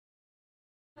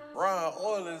Ron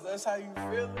Oilers, that's how you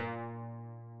feeling?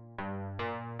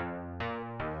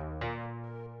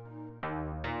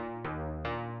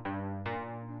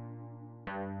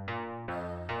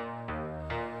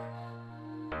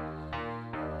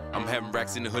 I'm having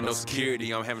racks in the hood, no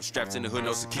security. I'm having straps in the hood,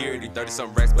 no security.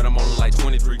 30-something racks, but I'm only like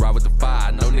 23. Ride with the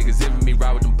fire, no niggas envy me.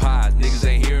 Ride with them pies, niggas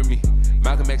ain't hearing me.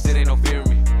 Malcolm X said ain't no fear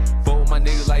me. Fuck with my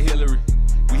niggas like Hillary.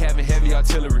 We having heavy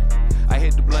artillery. I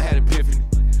hit the blunt, had epiphany.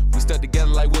 We stuck together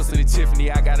like Wilson and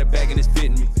Tiffany. I got a bag and it's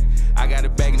fitting me. I got a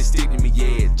bag and it's sticking to me,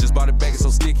 yeah. Just bought a bag, it's so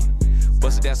sticky.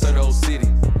 Busted down the old city.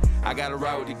 I got a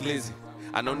ride with the glizzy.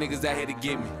 I know niggas out here to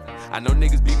get me. I know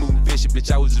niggas be moving fishy,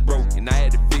 bitch, I was just broke and I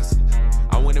had to fix it.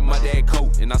 I went in my dad's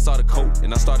coat and I saw the coat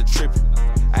and I started tripping.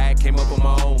 I had came up on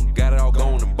my own, got it all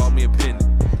gone and bought me a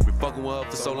pendant. Been fucking with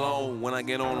her for so long, when I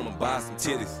get on, I'ma buy some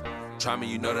titties. Try me,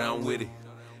 you know that I'm with it.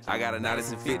 I got a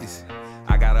 90s and 50s.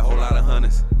 I got a whole lot of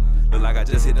hunters. Look like I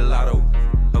just hit the lotto.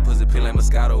 Her pussy pink like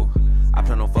Moscato. I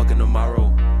plan on fucking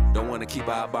tomorrow. Don't wanna keep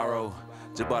her, I borrow.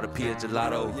 Just bought a Pia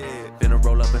Gelato. Finna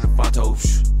roll up in the Fonto.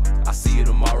 I see you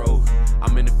tomorrow.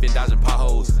 I'm in the fin dodging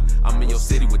potholes. I'm in your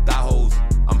city with thigh holes.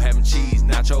 I'm having cheese,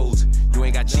 nachos. You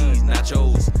ain't got cheese,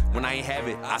 nachos. When I ain't have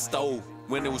it, I stole.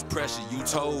 When there was pressure, you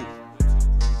told.